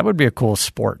would be a cool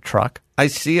sport truck. I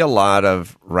see a lot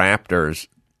of Raptors.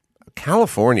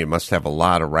 California must have a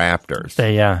lot of Raptors.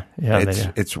 They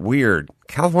do. It's weird.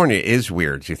 California is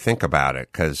weird as you think about it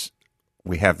because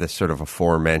we have this sort of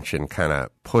aforementioned kind of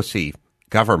pussy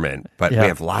government, but we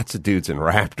have lots of dudes in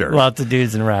Raptors. Lots of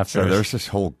dudes in Raptors. So there's this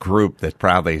whole group that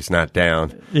probably is not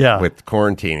down with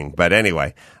quarantining. But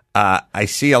anyway, I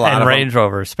see a lot of Range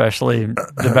Rover, especially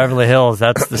the Beverly Hills.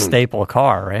 That's the staple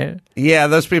car, right? Yeah,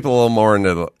 those people are a little more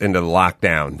into the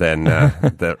lockdown than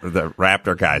the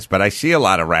Raptor guys. But I see a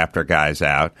lot of Raptor guys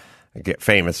out.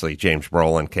 Famously, James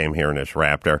Brolin came here in his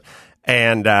Raptor,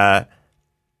 and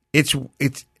it's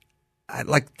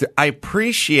I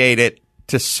appreciate it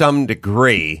to some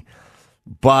degree,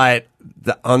 but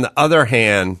on the other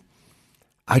hand,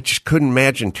 I just couldn't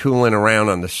imagine tooling around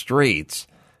on the streets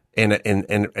in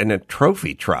a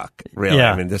trophy truck, really.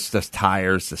 Yeah. I mean, this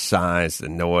tires, the size, the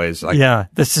noise. The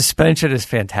suspension is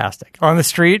fantastic. On the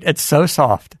street, it's so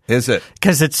soft. Is it?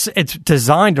 Because it's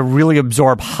designed to really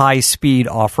absorb high speed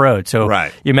off road. So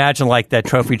you imagine like that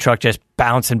trophy truck just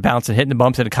bouncing, hitting the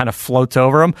bumps, and it kind of floats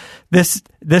over them. This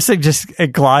thing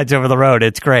it glides over the road.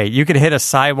 It's great. You could hit a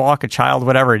sidewalk, a child,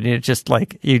 whatever, and it just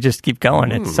you just keep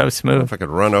going. It's so smooth. If I could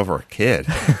run over a kid,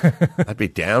 I'd be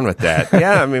down with that.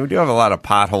 Yeah, I mean, we do have a lot of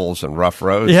potholes and rough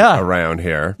roads around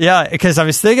here. Yeah, because I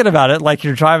was thinking about it, like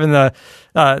you're driving the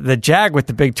Jag with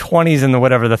the big 20s and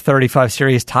the 35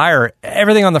 series tire,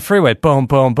 everything on the freeway, boom,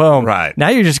 boom, boom. Right. Now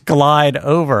you just glide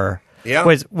over. Yeah.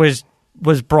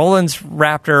 Was Brolin's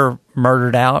Raptor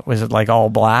murdered out? Was it like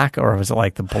all black or was it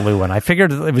like the blue one? I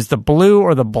figured it was the blue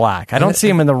or the black. I don't see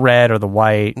him in the red or the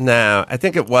white. No, I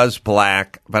think it was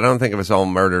black, but I don't think it was all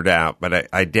murdered out. But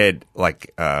I did,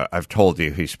 I've told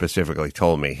you, he specifically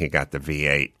told me he got the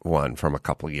V8 one from a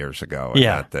couple years ago.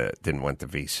 And didn't want the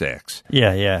V6.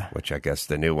 Yeah. Which I guess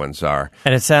the new ones are.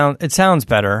 And it sounds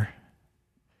better.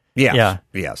 Yes. Yeah.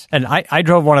 Yes. And I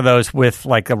drove one of those with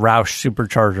like a Roush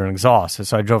supercharger and exhaust.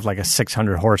 So I drove like a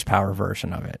 600 horsepower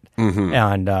version of it. Mm-hmm.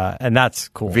 And that's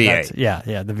cool.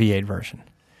 V8. The V8 version.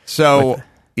 So,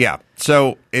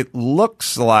 So it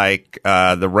looks like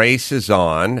the race is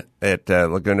on at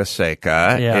Laguna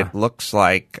Seca. Yeah. It looks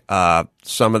like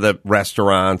some of the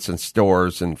restaurants and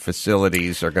stores and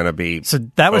facilities are going to be So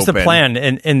that was open. the plan.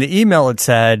 In the email, it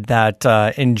said that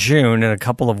in June, in a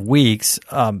couple of weeks,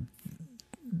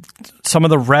 some of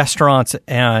the restaurants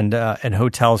and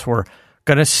hotels were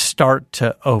going to start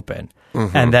to open.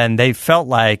 Mm-hmm. And then they felt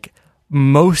like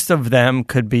most of them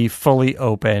could be fully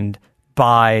opened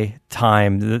by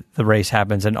time the race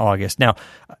happens in August. Now,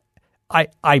 I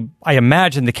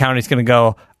imagine the county's going to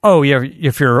go, oh, yeah,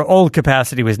 if your old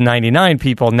capacity was 99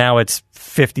 people, now it's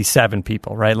 57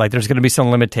 people, right? Like there's going to be some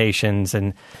limitations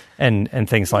and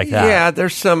things like that. Yeah,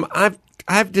 there's some.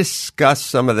 I've discussed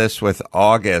some of this with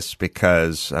August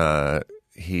because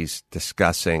he's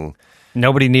discussing.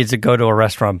 Nobody needs to go to a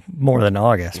restaurant more than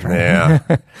August, right?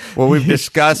 Yeah. Well, we've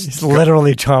discussed. He's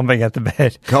literally chomping at the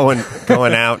bit.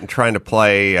 Going out and trying to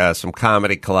play some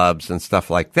comedy clubs and stuff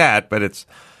like that, but it's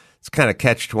kind of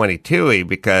catch-22-y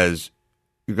because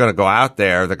you're going to go out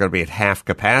there, they're going to be at half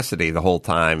capacity the whole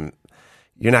time.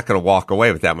 You're not going to walk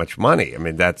away with that much money. I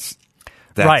mean, that's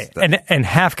right. And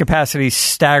half capacity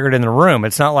staggered in the room.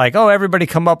 It's not like, oh, everybody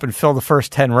come up and fill the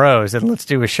first 10 rows and let's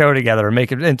do a show together and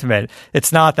make it intimate.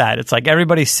 It's not that. It's like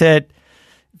everybody sit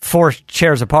 4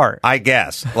 chairs apart. I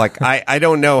guess. Like, I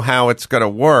don't know how it's going to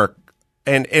work.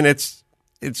 And it's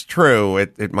true.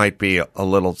 It might be a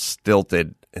little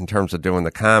stilted in terms of doing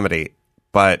the comedy,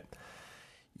 but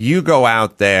you go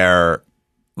out there.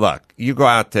 Look, you go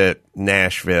out to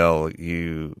Nashville.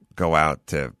 You go out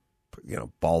to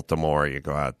Baltimore. You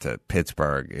go out to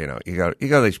Pittsburgh. You go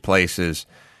to these places.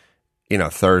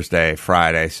 Thursday,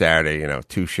 Friday, Saturday,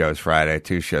 2 shows Friday,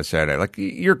 2 shows Saturday. Like,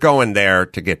 you're going there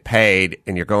to get paid,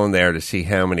 and you're going there to see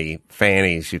how many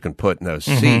fannies you can put in those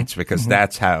seats, because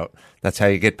that's how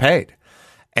you get paid.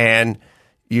 And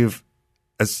you've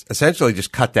essentially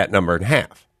just cut that number in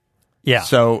half. Yeah.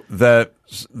 So the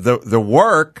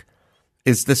work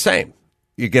is the same.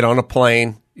 You get on a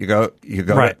plane, you go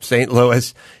to St.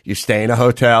 Louis, you stay in a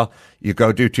hotel, you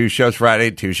go do 2 shows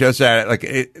Friday, 2 shows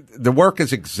Saturday. The work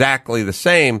is exactly the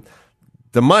same.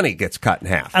 The money gets cut in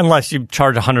half. Unless you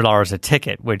charge $100 a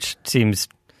ticket, which seems...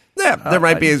 Yeah, there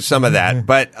might be some of that.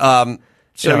 But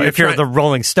if you're the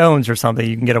Rolling Stones or something,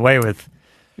 you can get away with,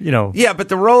 Yeah, but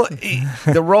the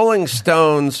Rolling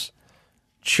Stones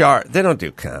they don't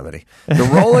do comedy. The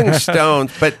Rolling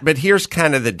Stones, but here's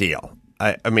kind of the deal.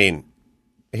 I mean,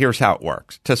 here's how it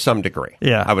works to some degree.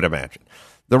 Yeah. I would imagine.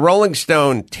 The Rolling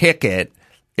Stone ticket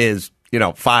is,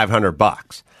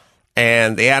 $500,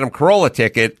 and the Adam Carolla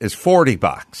ticket is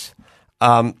 $40.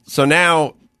 So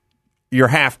now you're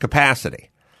half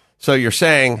capacity. So you're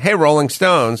saying, hey, Rolling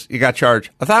Stones, you got charged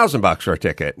 $1,000 for a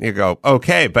ticket. And you go,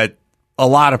 okay, but a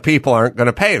lot of people aren't going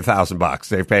to pay $1,000.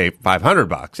 They pay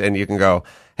 $500. And you can go,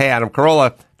 hey, Adam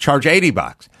Carolla, charge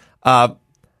 $80.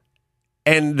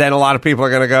 And then a lot of people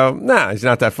are going to go, nah, he's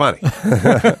not that funny.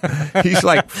 He's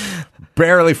like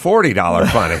barely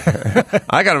 $40 funny.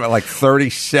 I got him at like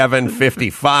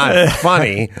 $37.55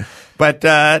 funny. But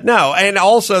no, and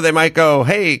also they might go,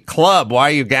 hey, club, why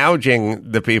are you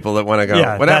gouging the people that want to go?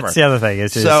 Yeah, whatever. That's the other thing.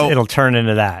 So it'll turn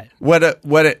into that. What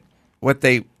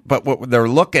they're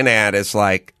looking at is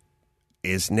like,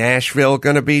 is Nashville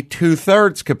going to be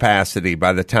 2/3 capacity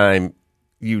by the time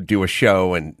you do a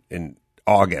show in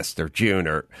August or June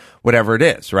or whatever it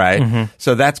is, right? Mm-hmm.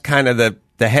 So that's kind of the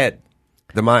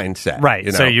mindset.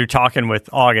 Right. So you're talking with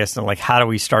August and like, how do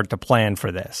we start to plan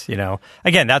for this?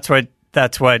 Again, that's what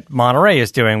Monterey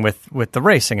is doing with the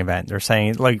racing event. They're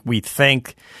saying, like, we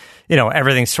think,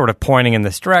 everything's sort of pointing in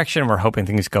this direction. We're hoping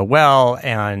things go well,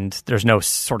 and there's no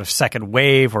sort of second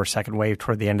wave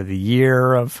toward the end of the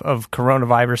year of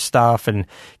coronavirus stuff. And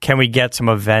can we get some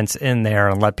events in there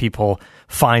and let people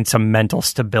find some mental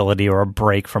stability or a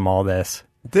break from all this?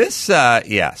 This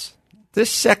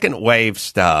second wave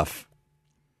stuff,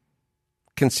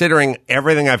 considering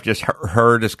everything I've just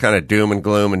heard is kind of doom and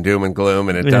gloom,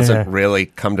 and it doesn't really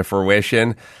come to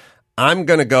fruition, I'm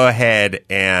going to go ahead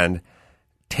and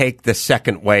take the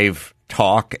second wave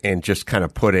talk and just kind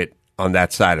of put it on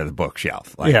that side of the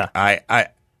bookshelf. I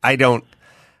don't,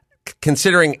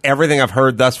 considering everything I've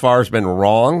heard thus far has been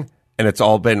wrong, and it's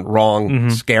all been wrong,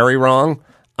 scary wrong,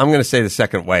 I'm going to say the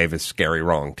second wave is scary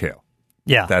wrong too.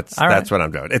 Yeah. That's what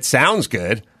I'm doing. It sounds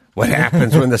good. What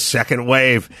happens when the second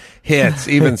wave hits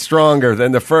even stronger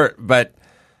than the first? But,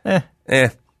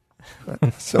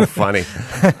 so funny.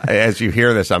 As you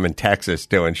hear this, I'm in Texas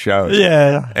doing shows.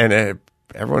 Yeah. And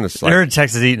everyone is like... You're in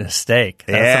Texas eating a steak.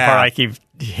 That's the part I keep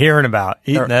hearing about,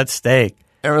 eating that steak.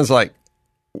 Everyone's like,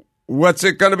 what's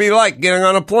it going to be like getting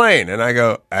on a plane? And I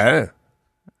go, I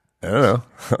don't know.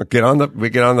 We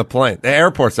get on the plane. The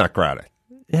airport's not crowded.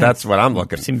 Yeah, that's what I'm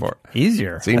looking for.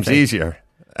 Easier. Seems easier.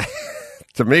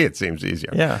 To me, it seems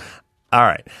easier. Yeah. All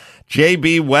right.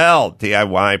 JB Weld,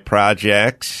 DIY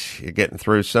projects. You're getting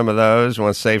through some of those.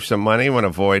 Want to save some money. Want to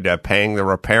avoid paying the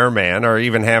repairman or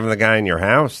even having the guy in your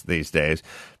house these days.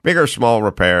 Big or small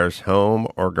repairs, home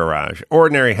or garage.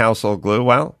 Ordinary household glue.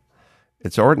 Well,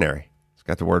 it's ordinary. It's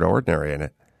got the word ordinary in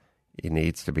it. It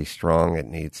needs to be strong. It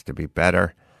needs to be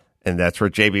better. And that's where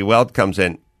JB Weld comes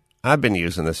in. I've been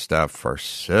using this stuff for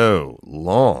so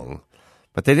long,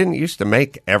 but they didn't used to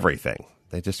make everything.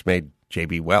 They just made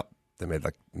JB Weld. They made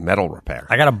like metal repair.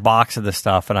 I got a box of the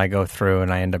stuff, and I go through,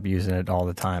 and I end up using it all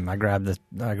the time. I grab the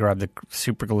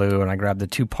super glue, and I grab the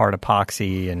 2-part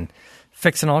epoxy, and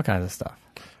fixing all kinds of stuff.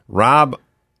 Rob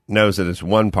knows it is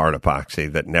 1-part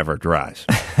epoxy that never dries.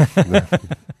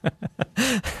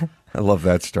 I love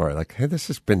that story. Like, hey, this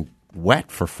has been wet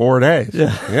for 4 days.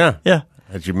 Yeah.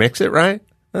 Did you mix it right?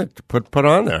 Put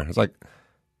on there. It's like,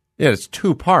 yeah, it's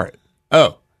 2-part.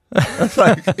 Oh. It's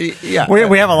like, yeah.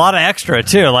 We have a lot of extra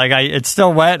too. Like it's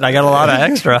still wet, and I got a lot of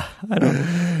extra.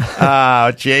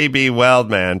 JB Weld,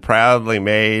 man, proudly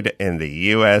made in the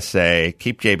USA.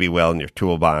 Keep JB Weld in your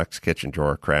toolbox, kitchen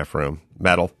drawer, craft room,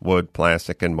 metal, wood,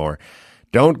 plastic, and more.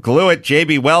 Don't glue it.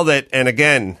 JB Weld it. And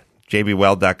again,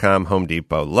 jbweld.com, Home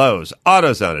Depot, Lowe's,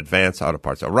 AutoZone, Advance Auto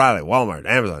Parts, O'Reilly, Walmart,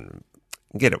 Amazon.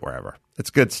 Get it wherever.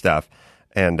 It's good stuff.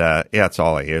 And it's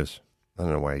all I use. I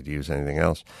don't know why you'd use anything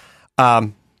else.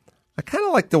 I kind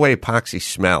of like the way epoxy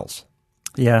smells.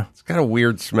 Yeah. It's got a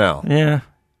weird smell. Yeah.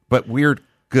 But weird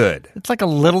good. It's like a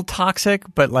little toxic,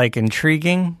 but like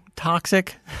intriguing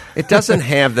toxic. It doesn't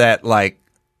have that like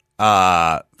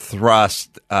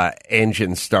thrust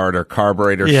engine starter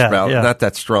carburetor smell. Yeah. Not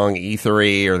that strong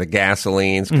ethery or the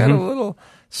gasoline's kind of a little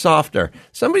softer.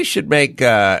 Somebody should make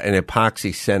an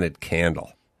epoxy scented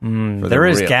candle. There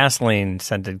is gasoline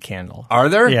scented candle. Are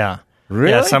there? Yeah.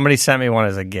 Really? Yeah, somebody sent me one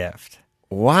as a gift.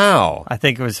 Wow. I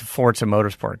think it was Forza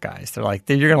Motorsport guys. They're like,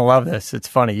 dude, you're going to love this. It's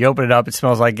funny. You open it up, it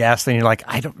smells like gasoline. You're like,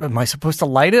 am I supposed to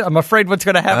light it? I'm afraid what's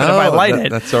going to happen if I light it.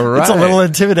 That's all right. It's a little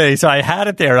intimidating. So I had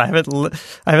it there. I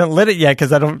haven't lit it yet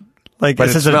because I don't like. But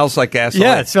it smells like gasoline.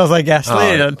 Yeah, it smells like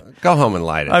gasoline. Go home and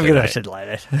light it. I should light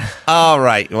it. All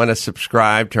right. You want to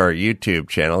subscribe to our YouTube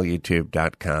channel,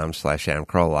 youtube.com/Adam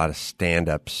Carolla. A lot of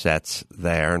stand-up sets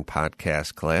there and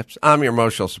podcast clips. I'm your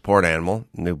emotional support animal.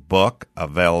 New book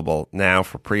available now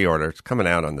for pre-order. It's coming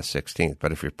out on the 16th,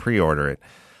 but if you pre-order it,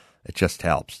 it just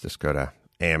helps. Just go to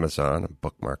Amazon and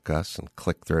bookmark us and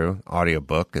click through.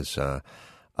 Audiobook is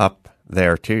up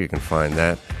there, too. You can find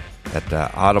that at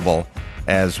Audible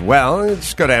as well. And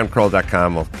just go to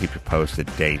AdamCarolla.com. We'll keep you posted,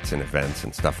 dates and events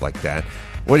and stuff like that.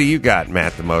 What do you got,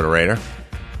 Matt the Moderator?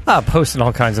 Posting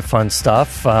all kinds of fun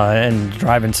stuff and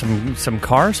driving some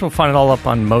cars. We'll find it all up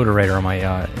on Moderator on my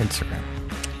Instagram.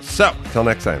 So, till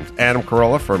next time, it's Adam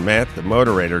Carolla for Matt the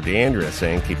Moderator, DeAndrea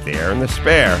saying keep the air in the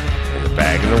spare and the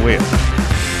bag in the wheel.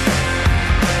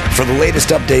 For the latest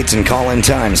updates and call-in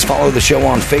times, follow the show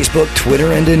on Facebook,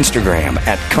 Twitter, and Instagram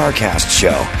at CarCast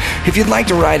Show. If you'd like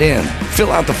to write in,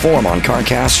 fill out the form on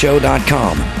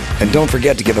CarCastShow.com. And don't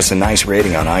forget to give us a nice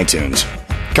rating on iTunes.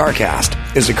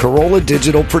 CarCast is a Carolla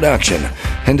digital production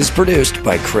and is produced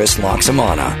by Chris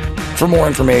Loxamana. For more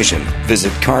information,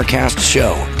 visit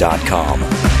CarCastShow.com.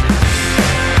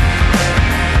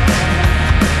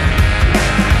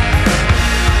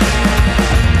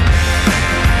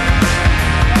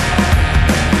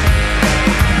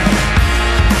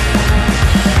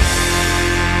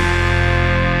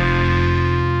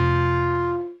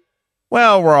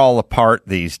 Well, we're all apart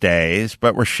these days,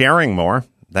 but we're sharing more.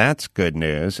 That's good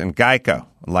news. And Geico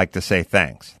would like to say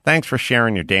thanks. Thanks for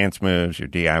sharing your dance moves, your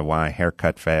DIY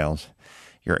haircut fails,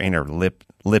 your inner lip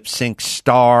sync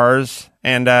stars.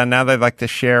 And now they'd like to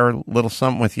share a little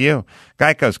something with you.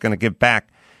 Geico's going to give back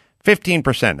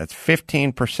 15%. That's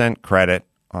 15% credit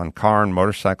on car and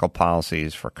motorcycle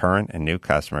policies for current and new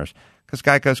customers because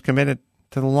Geico's committed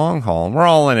to the long haul, and we're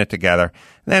all in it together.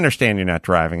 They understand you're not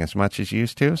driving as much as you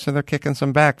used to, so they're kicking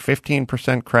some back.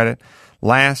 15% credit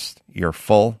lasts your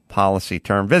full policy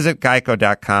term. Visit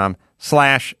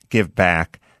geico.com/giveback.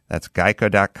 That's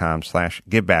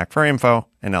geico.com/giveback for info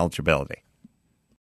and eligibility.